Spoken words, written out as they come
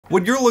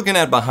What you're looking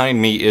at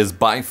behind me is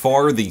by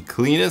far the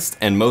cleanest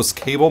and most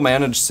cable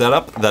managed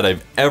setup that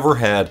I've ever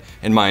had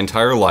in my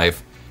entire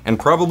life, and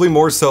probably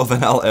more so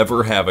than I'll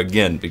ever have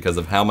again because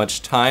of how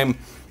much time,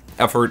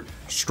 effort,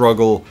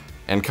 struggle,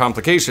 and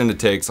complication it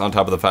takes, on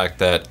top of the fact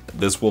that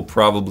this will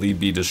probably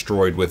be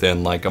destroyed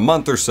within like a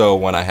month or so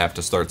when I have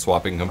to start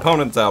swapping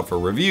components out for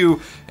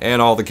review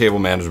and all the cable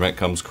management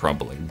comes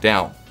crumbling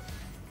down.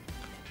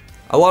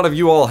 A lot of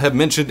you all have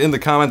mentioned in the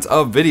comments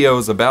of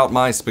videos about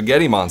my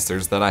spaghetti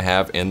monsters that I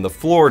have in the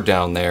floor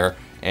down there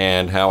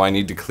and how I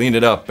need to clean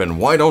it up and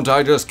why don't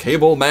I just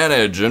cable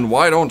manage and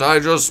why don't I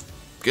just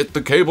get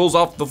the cables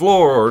off the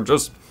floor or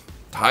just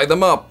tie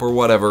them up or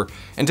whatever.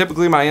 And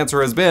typically my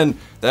answer has been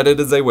that it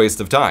is a waste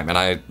of time, and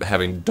I,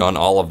 having done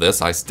all of this,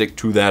 I stick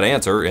to that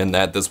answer in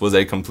that this was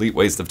a complete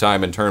waste of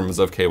time in terms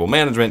of cable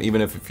management.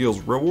 Even if it feels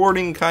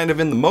rewarding kind of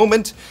in the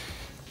moment,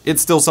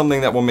 it's still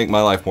something that will make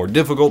my life more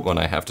difficult when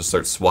I have to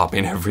start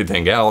swapping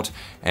everything out,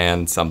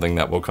 and something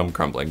that will come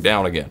crumbling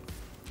down again.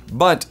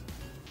 But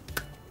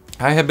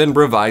I have been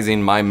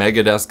revising my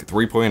Megadesk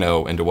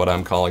 3.0 into what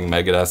I'm calling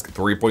Megadesk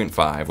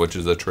 3.5, which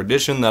is a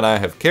tradition that I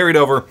have carried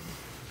over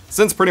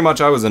since pretty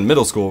much I was in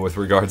middle school with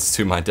regards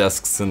to my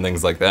desks and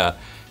things like that.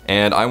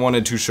 And I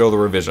wanted to show the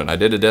revision. I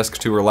did a desk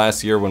tour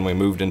last year when we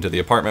moved into the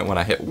apartment when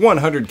I hit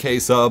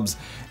 100K subs,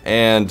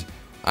 and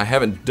I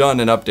haven't done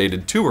an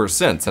updated tour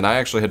since, and I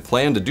actually had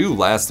planned to do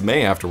last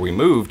May after we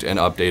moved an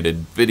updated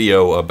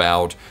video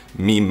about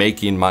me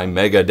making my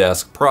mega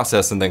desk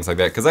process and things like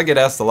that, because I get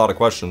asked a lot of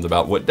questions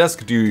about what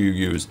desk do you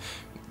use,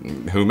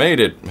 who made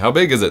it, how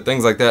big is it,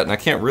 things like that, and I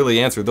can't really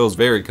answer those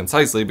very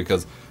concisely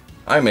because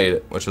I made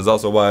it, which is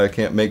also why I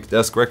can't make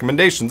desk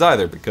recommendations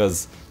either,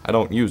 because I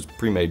don't use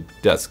pre-made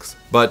desks.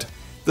 But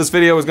this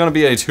video is going to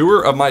be a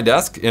tour of my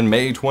desk in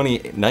May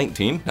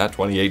 2019, not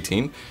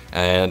 2018,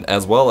 and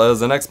as well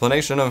as an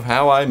explanation of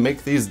how I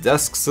make these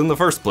desks in the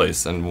first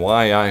place and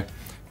why I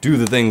do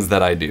the things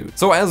that I do.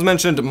 So as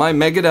mentioned, my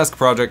Megadesk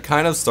project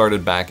kind of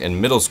started back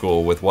in middle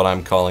school with what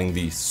I'm calling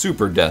the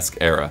Super Desk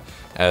era,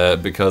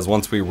 because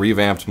once we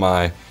revamped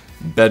my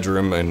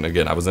bedroom, and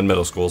again, I was in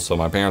middle school, so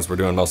my parents were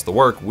doing most of the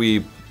work,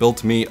 we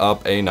built me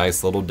up a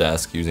nice little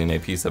desk using a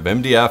piece of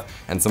MDF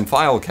and some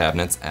file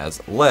cabinets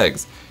as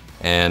legs.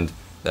 And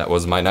that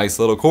was my nice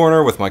little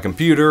corner with my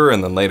computer,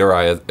 and then later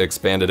I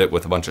expanded it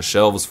with a bunch of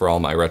shelves for all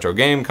my retro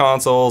game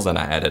consoles, and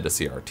I added a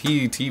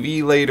CRT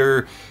TV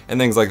later, and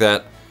things like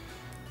that.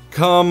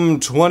 Come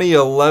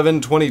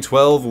 2011,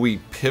 2012, we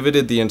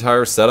pivoted the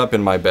entire setup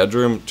in my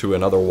bedroom to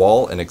another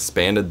wall and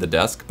expanded the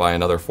desk by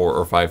another 4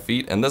 or 5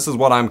 feet, and this is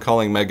what I'm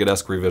calling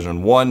Megadesk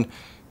Revision 1,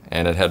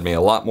 and it had me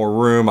a lot more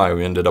room. I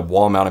ended up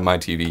wall mounting my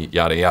TV,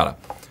 yada yada.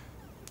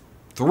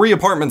 3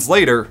 apartments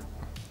later,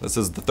 this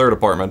is the 3rd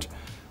apartment,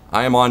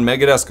 I am on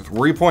Megadesk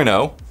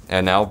 3.0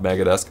 and now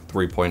Megadesk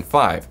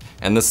 3.5.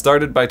 And this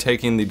started by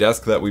taking the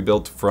desk that we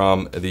built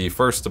from the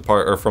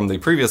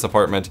previous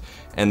apartment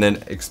and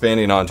then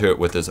expanding onto it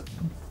with this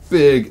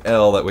big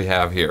L that we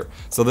have here.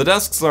 So the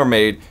desks are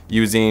made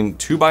using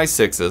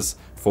 2x6s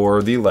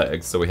for the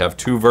legs. So we have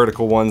 2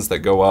 vertical ones that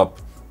go up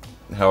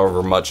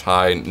however much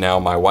high. Now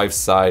my wife's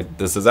side,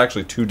 this is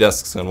actually 2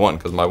 desks in one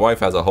because my wife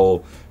has a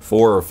whole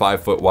 4 or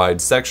 5 foot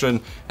wide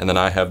section, and then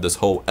I have this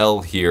whole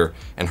L here,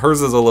 and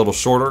hers is a little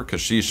shorter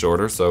because she's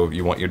shorter, so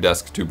you want your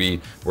desk to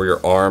be where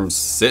your arms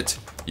sit.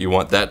 You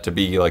want that to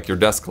be like your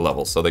desk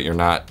level so that you're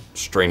not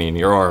straining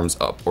your arms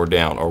up or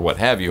down or what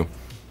have you.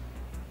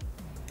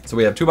 So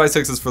we have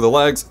 2x6s for the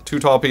legs, 2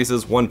 tall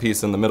pieces, 1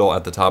 piece in the middle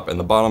at the top and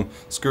the bottom,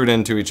 screwed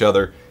into each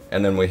other,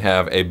 and then we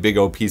have a big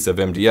old piece of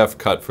MDF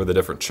cut for the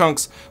different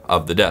chunks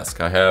of the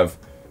desk. I have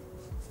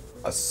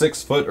a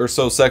 6 foot or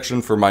so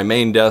section for my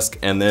main desk,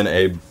 and then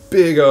a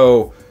big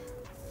old,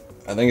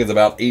 I think it's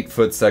about 8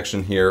 foot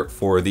section here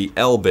for the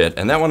L bit,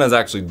 and that one is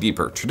actually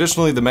deeper.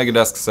 Traditionally, the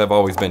Megadesks have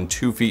always been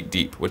 2 feet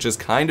deep, which is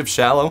kind of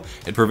shallow.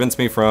 It prevents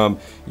me from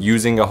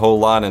using a whole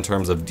lot in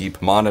terms of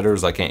deep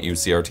monitors. I can't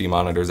use CRT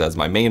monitors as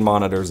my main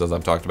monitors, as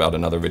I've talked about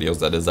in other videos.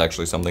 That is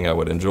actually something I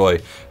would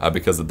enjoy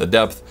because of the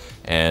depth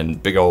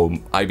and big old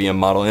IBM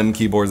Model M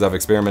keyboards I've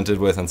experimented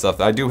with and stuff.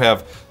 I do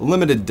have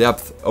limited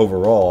depth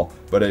overall,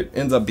 but it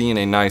ends up being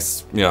a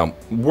nice,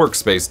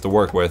 workspace to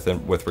work with,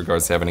 and with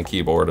regards to having a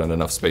keyboard and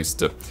enough space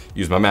to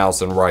use my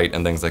mouse and write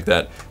and things like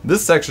that.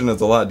 This section is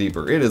a lot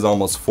deeper. It is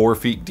almost 4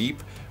 feet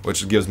deep,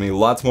 which gives me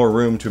lots more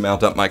room to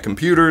mount up my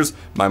computers,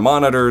 my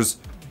monitors,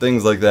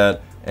 things like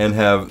that, and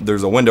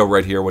there's a window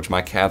right here which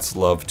my cats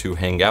love to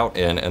hang out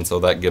in, and so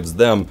that gives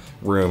them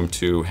room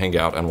to hang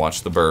out and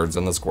watch the birds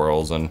and the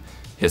squirrels and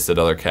hiss at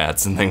other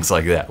cats and things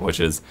like that, which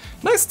is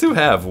nice to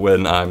have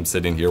when I'm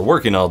sitting here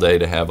working all day,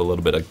 to have a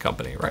little bit of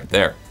company right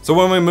there. So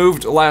when we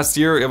moved last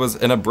year, it was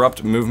an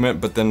abrupt movement,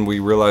 but then we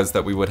realized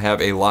that we would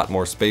have a lot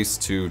more space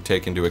to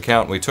take into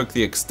account. We took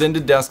the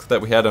extended desk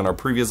that we had in our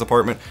previous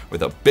apartment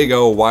with a big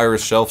old wire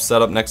shelf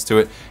set up next to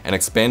it and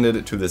expanded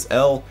it to this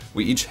L.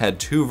 We each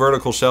had 2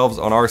 vertical shelves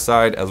on our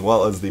side, as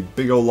well as the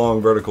big old long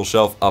vertical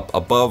shelf up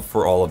above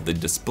for all of the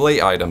display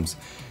items.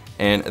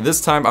 And this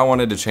time I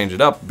wanted to change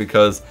it up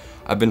because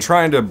I've been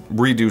trying to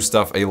redo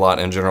stuff a lot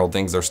in general.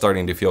 Things are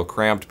starting to feel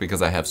cramped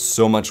because I have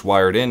so much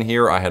wired in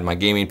here. I had my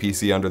gaming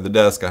PC under the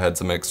desk, I had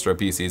some extra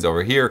PCs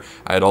over here,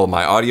 I had all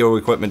my audio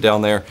equipment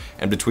down there,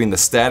 and between the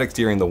static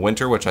during the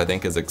winter, which I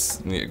think is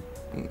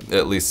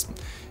at least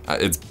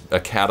it's a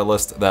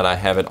catalyst that I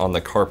have it on the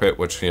carpet,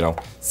 which, you know,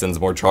 sends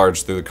more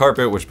charge through the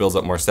carpet, which builds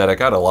up more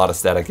static. I had a lot of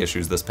static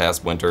issues this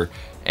past winter,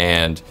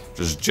 and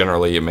just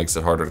generally it makes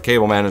it harder to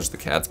cable manage. The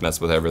cats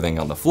mess with everything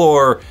on the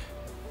floor.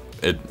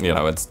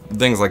 It's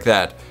things like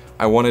that.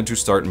 I wanted to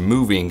start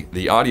moving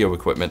the audio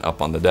equipment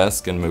up on the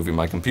desk and moving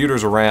my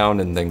computers around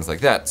and things like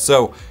that.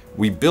 So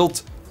we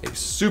built a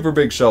super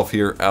big shelf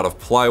here out of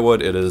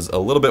plywood. It is a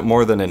little bit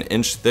more than an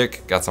inch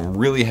thick, got some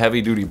really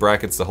heavy duty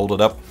brackets to hold it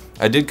up.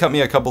 I did cut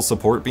me a couple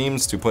support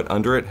beams to put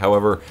under it,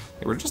 however,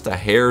 they were just a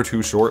hair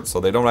too short, so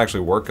they don't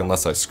actually work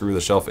unless I screw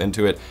the shelf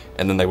into it,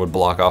 and then they would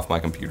block off my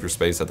computer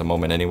space at the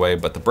moment anyway,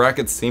 but the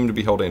brackets seem to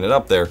be holding it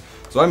up there.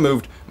 So I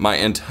moved my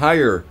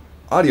entire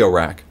audio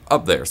rack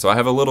up there. So I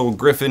have a little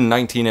Griffin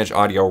 19-inch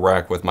audio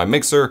rack with my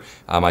mixer,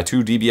 my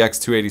two DBX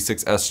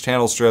 286S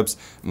channel strips,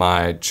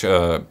 my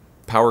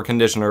power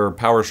conditioner,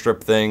 power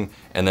strip thing,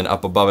 and then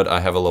up above it I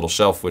have a little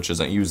shelf which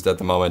isn't used at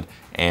the moment,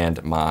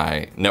 and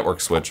my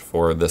network switch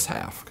for this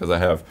half, because I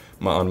have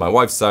on my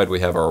wife's side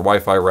we have our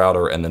Wi-Fi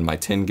router and then my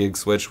 10 gig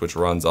switch which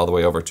runs all the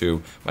way over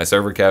to my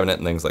server cabinet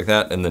and things like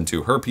that, and then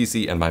to her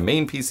PC and my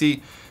main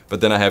PC, but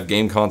then I have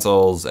game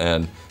consoles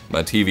and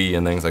my TV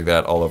and things like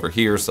that all over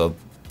here, so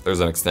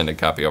there's an extended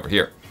copy over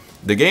here.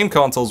 The game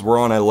consoles were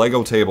on a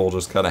Lego table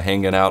just kind of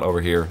hanging out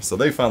over here, so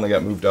they finally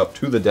got moved up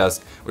to the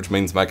desk, which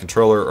means my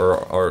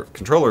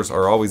controllers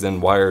are always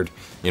in wired,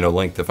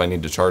 length if I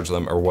need to charge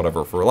them or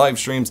whatever for live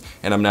streams,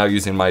 and I'm now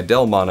using my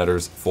Dell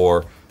monitors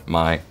for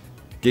my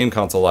game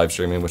console live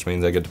streaming, which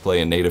means I get to play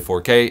in native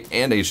 4K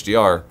and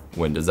HDR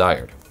when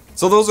desired.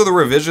 So those are the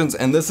revisions,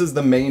 and this is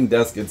the main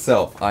desk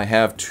itself. I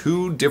have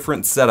two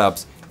different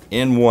setups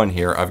in one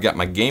here. I've got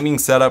my gaming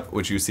setup,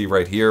 which you see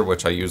right here,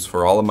 which I use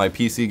for all of my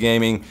PC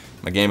gaming,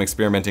 my game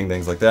experimenting,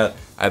 things like that.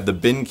 I have the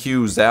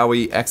BenQ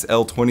Zowie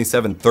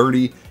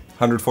XL2730,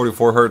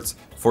 144 Hz,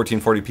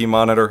 1440p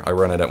monitor. I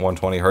run it at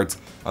 120 Hz.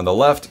 On the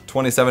left,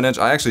 27-inch.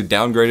 I actually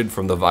downgraded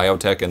from the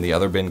Viltrox and the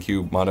other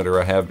BenQ monitor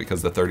I have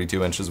because the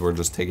 32 inches were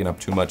just taking up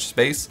too much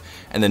space.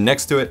 And then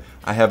next to it,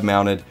 I have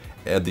mounted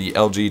the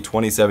LG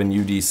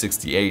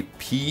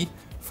 27UD68P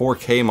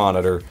 4K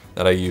monitor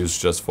that I use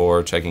just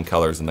for checking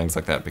colors and things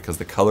like that, because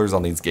the colors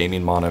on these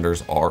gaming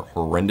monitors are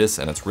horrendous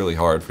and it's really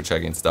hard for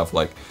checking stuff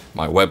like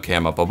my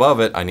webcam up above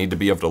it. I need to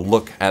be able to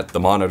look at the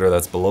monitor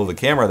that's below the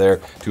camera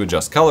there to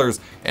adjust colors,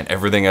 and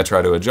everything I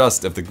try to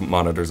adjust, if the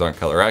monitors aren't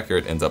color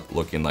accurate, ends up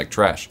looking like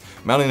trash.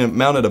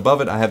 Mounted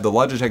above it, I have the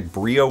Logitech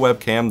BRIO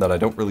webcam that I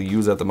don't really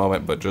use at the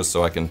moment, but just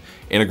so I can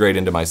integrate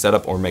into my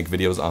setup or make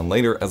videos on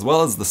later, as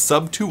well as the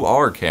Sub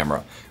 2R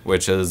camera,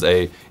 which is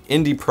a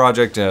indie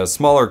project, a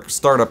smaller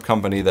startup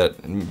company that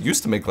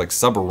used to make like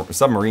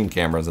submarine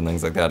cameras and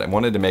things like that, and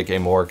wanted to make a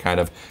more kind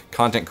of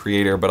content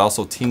creator but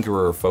also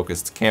tinkerer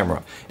focused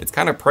camera. It's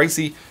kind of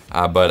pricey,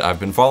 but I've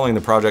been following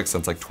the project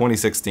since like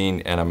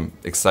 2016, and I'm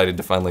excited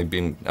to finally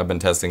I've been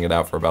testing it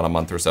out for about a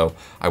month or so.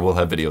 I will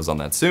have videos on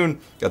that soon.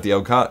 Got the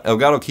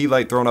Elgato Key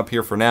Light thrown up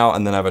here for now,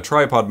 and then I have a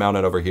tripod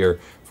mounted over here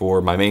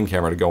for my main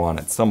camera to go on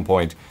at some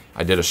point.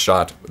 I did a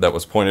shot that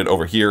was pointed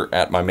over here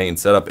at my main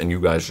setup, and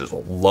you guys just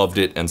loved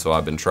it, and so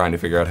I've been trying to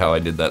figure out how I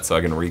did that so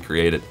I can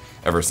recreate it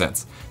ever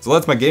since. So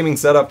that's my gaming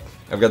setup.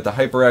 I've got the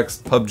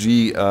HyperX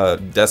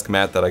PUBG desk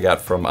mat that I got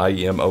from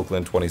IEM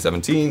Oakland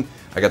 2017.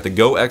 I got the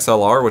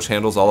GoXLR, which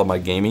handles all of my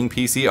gaming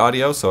PC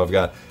audio, so I've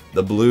got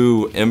the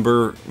Blue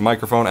Ember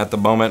microphone at the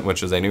moment,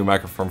 which is a new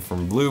microphone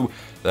from Blue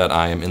that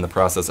I am in the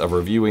process of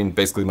reviewing.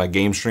 Basically, my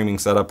game streaming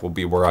setup will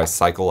be where I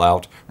cycle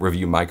out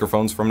review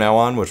microphones from now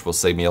on, which will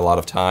save me a lot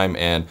of time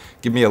and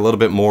give me a little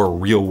bit more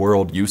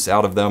real-world use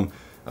out of them.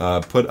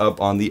 Put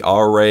up on the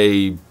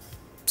RA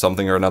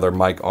something or another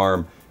mic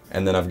arm,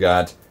 and then I've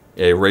got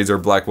a Razer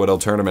Black Widow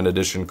Tournament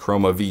Edition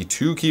Chroma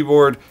V2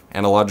 keyboard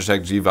and a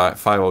Logitech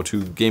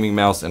G502 gaming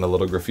mouse and a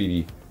little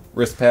graffiti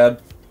wrist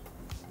pad.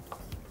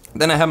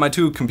 Then I have my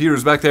two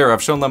computers back there.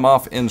 I've shown them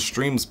off in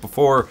streams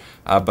before,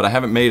 but I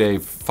haven't made a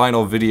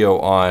final video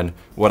on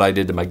what I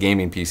did to my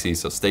gaming PC,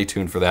 so stay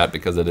tuned for that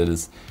because it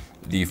is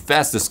the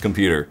fastest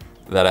computer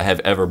that I have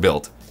ever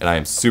built, and I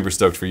am super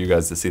stoked for you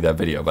guys to see that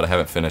video, but I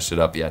haven't finished it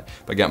up yet.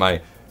 But I got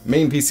my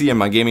main PC and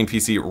my gaming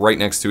PC right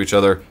next to each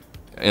other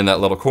in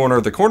that little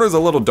corner. The corner is a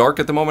little dark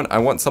at the moment. I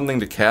want something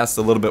to cast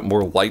a little bit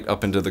more light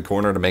up into the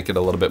corner to make it a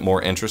little bit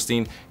more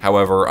interesting.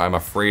 However, I'm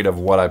afraid of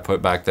what I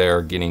put back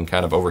there getting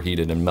kind of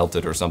overheated and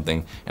melted or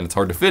something, and it's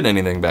hard to fit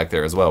anything back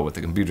there as well with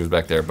the computers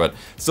back there, but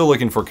still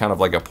looking for kind of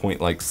like a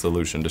point-like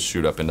solution to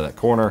shoot up into that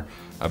corner.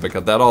 I've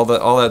got that all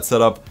that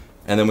set up,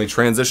 and then we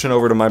transition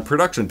over to my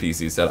production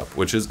PC setup,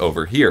 which is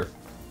over here.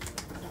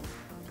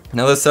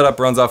 Now this setup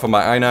runs off of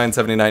my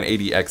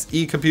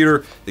i9-7980XE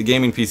computer. The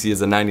gaming PC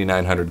is a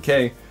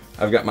 9900K.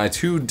 I've got my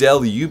two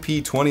Dell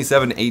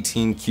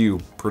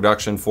UP2718Q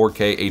production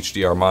 4K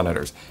HDR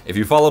monitors. If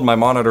you followed my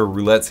monitor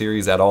roulette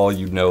series at all,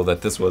 you'd know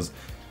that this was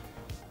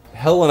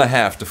hell and a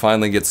half to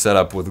finally get set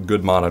up with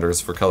good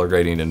monitors for color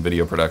grading and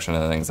video production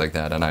and things like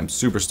that, and I'm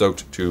super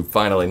stoked to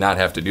finally not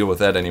have to deal with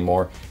that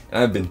anymore.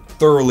 And I've been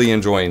thoroughly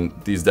enjoying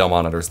these Dell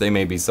monitors. They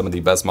may be some of the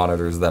best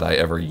monitors that I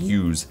ever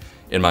use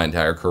in my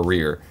entire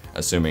career,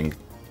 assuming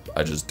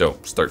I just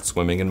don't start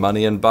swimming in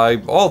money and buy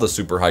all the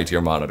super high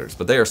tier monitors.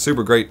 But they are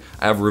super great.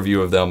 I have a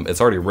review of them.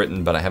 It's already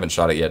written, but I haven't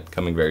shot it yet,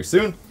 coming very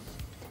soon.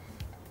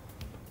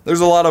 There's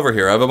a lot over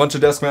here. I have a bunch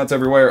of desk mounts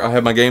everywhere. I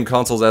have my game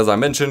consoles, as I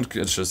mentioned.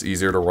 It's just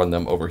easier to run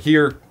them over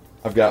here.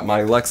 I've got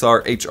my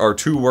Lexar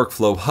HR2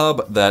 Workflow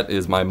Hub. That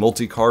is my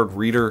multi-card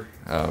reader.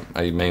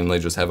 I mainly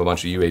just have a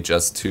bunch of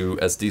UHS-2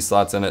 SD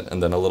slots in it,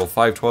 and then a little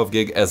 512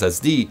 gig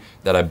SSD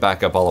that I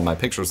back up all of my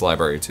pictures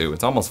library to.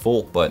 It's almost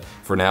full, but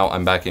for now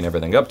I'm backing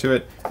everything up to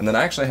it. And then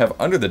I actually have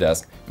under the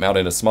desk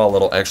mounted a small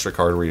little extra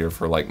card reader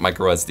for like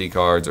micro SD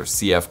cards or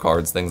CF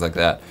cards, things like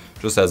that.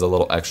 Just as a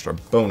little extra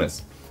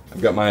bonus.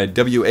 I've got my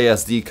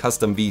WASD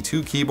Custom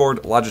V2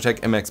 keyboard,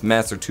 Logitech MX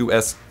Master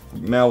 2S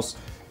mouse,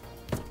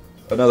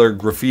 another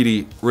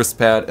graffiti wrist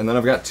pad, and then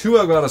I've got two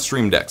Elgato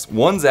Stream Decks.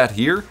 One's at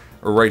here,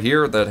 or right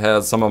here, that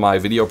has some of my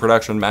video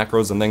production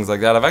macros and things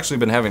like that. I've actually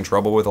been having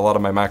trouble with a lot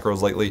of my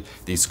macros lately.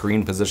 The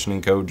screen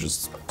positioning code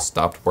just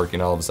stopped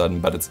working all of a sudden,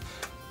 but it's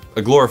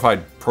a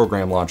glorified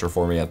program launcher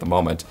for me at the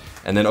moment.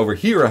 And then over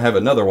here I have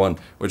another one,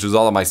 which is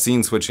all of my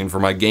scene switching for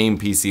my game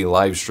PC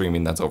live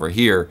streaming that's over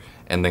here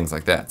and things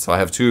like that. So I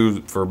have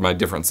two for my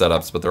different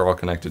setups, but they're all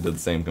connected to the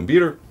same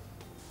computer.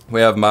 We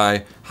have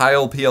my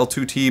Heil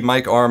PL-2T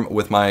Mic Arm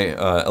with my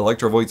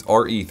Electrovoice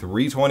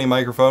RE320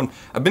 microphone.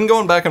 I've been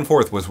going back and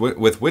forth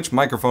with which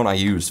microphone I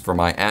use for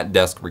my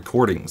at-desk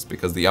recordings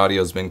because the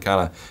audio's been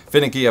kind of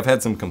finicky. I've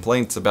had some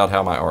complaints about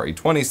how my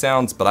RE20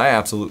 sounds, but I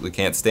absolutely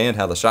can't stand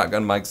how the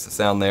shotgun mics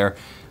sound there.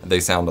 They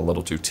sound a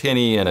little too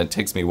tinny, and it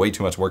takes me way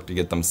too much work to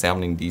get them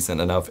sounding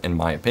decent enough, in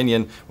my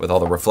opinion, with all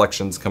the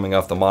reflections coming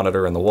off the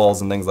monitor and the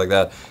walls and things like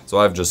that. So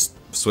I've just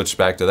switched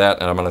back to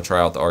that, and I'm going to try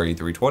out the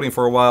RE320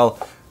 for a while.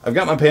 I've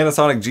got my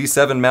Panasonic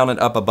G7 mounted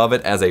up above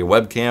it as a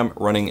webcam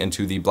running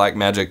into the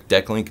BlackMagic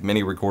DeckLink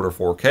Mini Recorder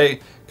 4K,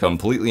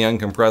 completely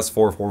uncompressed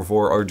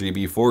 444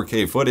 RGB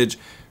 4K footage,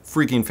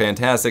 freaking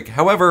fantastic.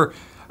 However,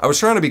 I was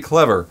trying to be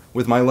clever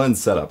with my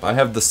lens setup. I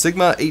have the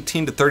Sigma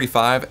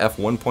 18-35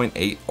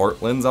 f1.8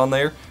 art lens on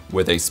there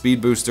with a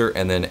Speedbooster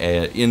and then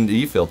an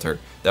ND filter.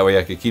 That way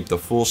I could keep the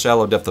full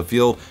shallow depth of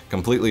field,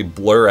 completely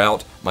blur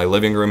out my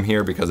living room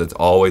here because it's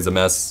always a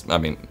mess. I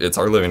mean, it's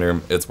our living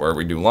room, it's where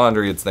we do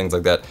laundry, it's things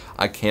like that.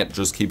 I can't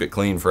just keep it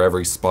clean for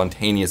every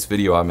spontaneous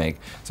video I make.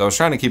 So I was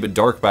trying to keep it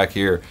dark back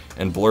here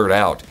and blurred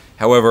out.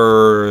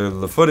 However,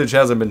 the footage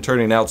hasn't been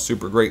turning out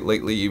super great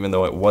lately, even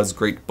though it was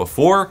great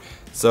before.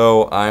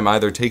 So I'm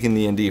either taking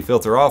the ND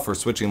filter off or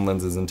switching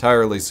lenses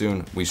entirely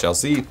soon. We shall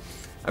see.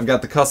 I've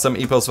got the custom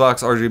Epos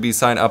Vox RGB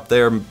sign up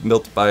there,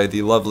 built by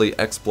the lovely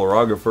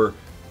Explorographer.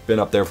 Been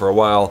up there for a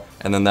while.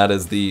 And then that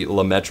is the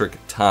LaMetric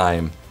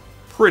Time.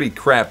 Pretty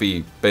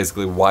crappy,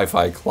 basically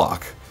Wi-Fi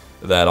clock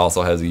that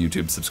also has a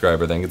YouTube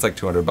subscriber thing. It's like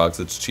 200 bucks.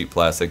 It's cheap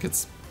plastic.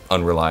 It's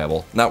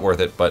unreliable. Not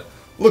worth it, but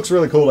looks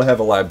really cool to have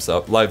a live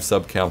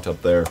sub count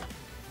up there.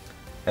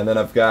 And then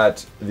I've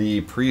got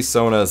the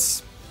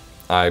PreSonus,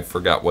 I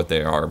forgot what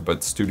they are,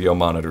 but studio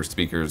monitor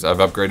speakers. I've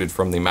upgraded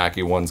from the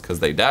Mackie ones because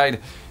they died,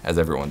 as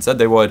everyone said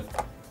they would.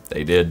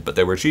 They did, but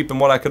they were cheap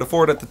and what I could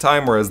afford at the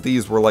time, whereas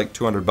these were like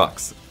 200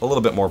 bucks, a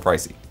little bit more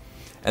pricey.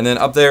 And then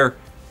up there,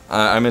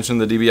 I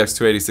mentioned the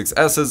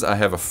DBX286S's. I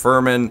have a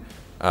Furman,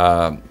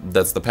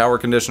 that's the power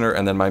conditioner,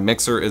 and then my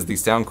mixer is the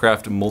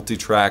Soundcraft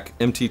Multitrack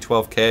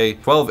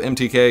MT12K, 12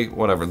 MTK,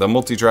 whatever, the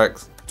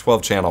Multitrack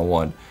 12 channel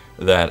one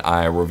that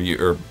I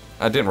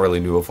I didn't really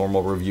do a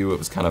formal review. It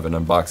was kind of an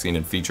unboxing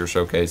and feature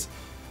showcase.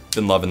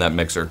 Been loving that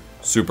mixer.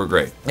 Super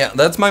great. Yeah,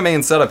 that's my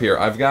main setup here.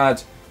 I've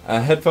got a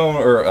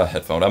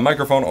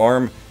microphone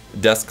arm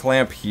desk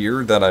clamp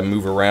here that I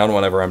move around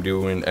whenever I'm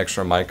doing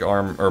extra mic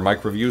arm or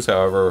mic reviews.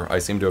 However, I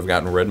seem to have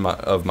gotten rid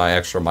of my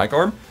extra mic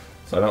arm,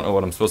 so I don't know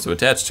what I'm supposed to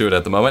attach to it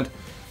at the moment.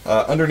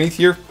 Underneath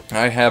here,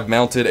 I have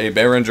mounted a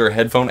Behringer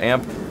headphone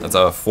amp. That's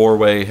a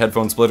 4-way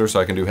headphone splitter, so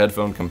I can do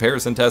headphone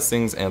comparison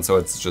testings, and so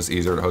it's just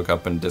easier to hook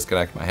up and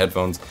disconnect my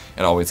headphones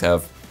and always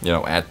have, you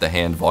know,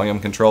 at-the-hand volume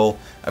control.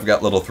 I've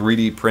got little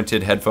 3D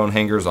printed headphone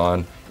hangers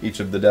on each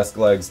of the desk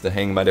legs to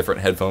hang my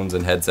different headphones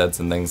and headsets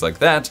and things like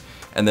that.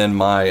 And then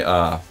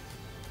my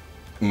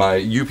my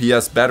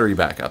UPS battery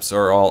backups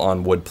are all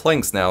on wood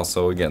planks now,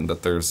 so again,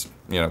 that there's,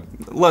 you know,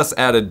 less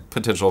added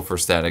potential for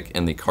static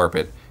in the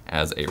carpet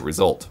as a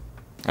result.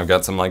 I've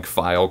got some like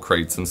file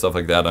crates and stuff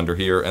like that under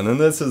here, and then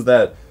this is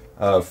that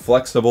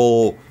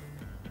flexible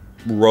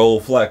roll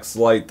flex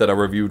light that I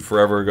reviewed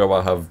forever ago.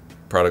 I'll have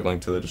product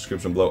link to the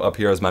description below. Up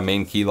here is my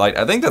main key light.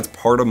 I think that's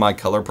part of my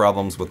color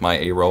problems with my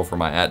A-roll for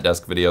my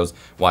at-desk videos,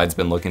 why it's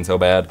been looking so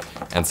bad,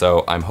 and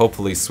so I'm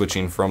hopefully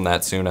switching from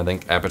that soon. I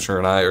think Aperture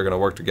and I are going to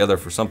work together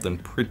for something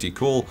pretty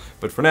cool,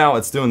 but for now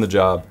it's doing the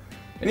job.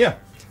 And yeah,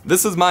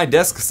 this is my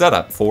desk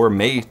setup for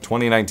May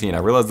 2019. I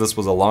realized this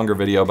was a longer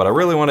video, but I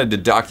really wanted to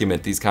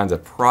document these kinds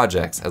of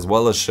projects as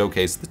well as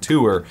showcase the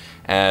tour,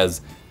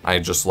 as I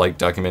just like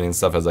documenting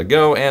stuff as I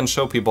go and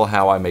show people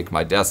how I make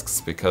my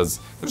desks, because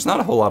there's not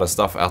a whole lot of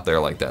stuff out there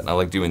like that, and I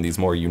like doing these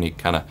more unique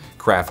kind of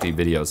crafty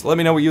videos. Let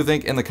me know what you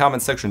think in the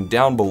comment section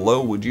down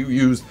below. Would you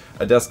use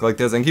a desk like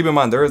this? And keep in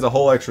mind, there is a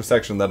whole extra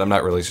section that I'm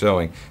not really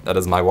showing. That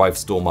is my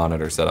wife's dual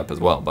monitor setup as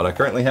well. But I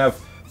currently have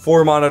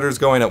 4 monitors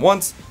going at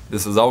once.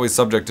 This is always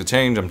subject to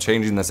change. I'm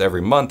changing this every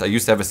month. I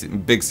used to have a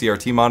big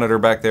CRT monitor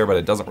back there, but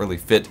it doesn't really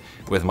fit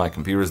with my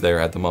computers there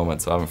at the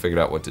moment, so I haven't figured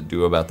out what to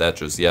do about that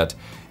just yet.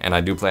 And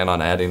I do plan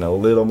on adding a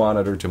little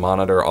monitor to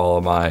monitor all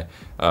of my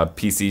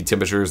PC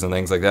temperatures and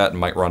things like that, and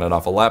might run it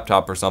off a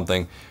laptop or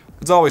something.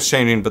 It's always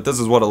changing, but this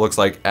is what it looks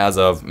like as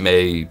of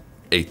May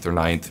 8th or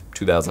 9th,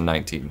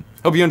 2019.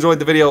 Hope you enjoyed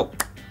the video.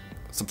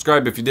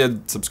 Subscribe if you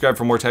did. Subscribe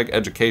for more tech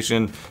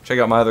education. Check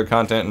out my other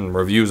content and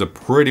reviews of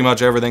pretty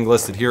much everything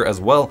listed here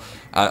as well.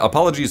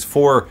 Apologies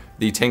for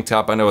the tank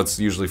top. I know it's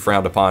usually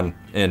frowned upon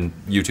in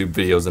YouTube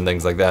videos and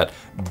things like that,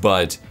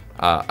 but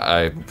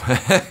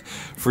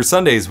for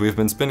Sundays, we've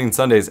been spending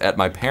Sundays at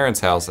my parents'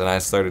 house, and I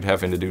started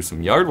having to do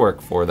some yard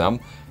work for them,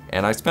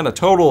 and I spent a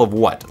total of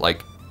what,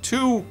 like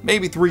 2,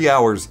 maybe 3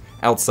 hours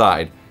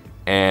outside,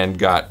 and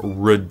got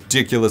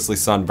ridiculously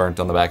sunburnt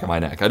on the back of my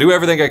neck. I do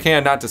everything I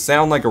can not to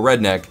sound like a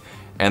redneck,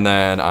 and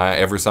then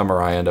every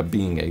summer I end up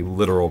being a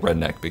literal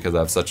redneck because I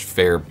have such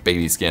fair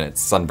baby skin, it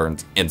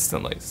sunburns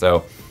instantly.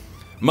 So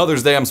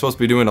Mother's Day, I'm supposed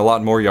to be doing a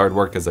lot more yard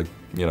work as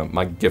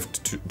my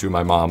gift to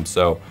my mom.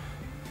 So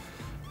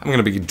I'm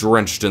gonna be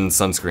drenched in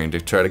sunscreen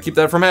to try to keep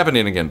that from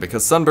happening again,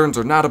 because sunburns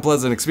are not a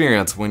pleasant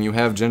experience when you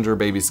have ginger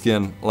baby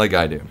skin like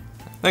I do.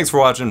 Thanks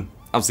for watching.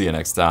 I'll see you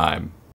next time.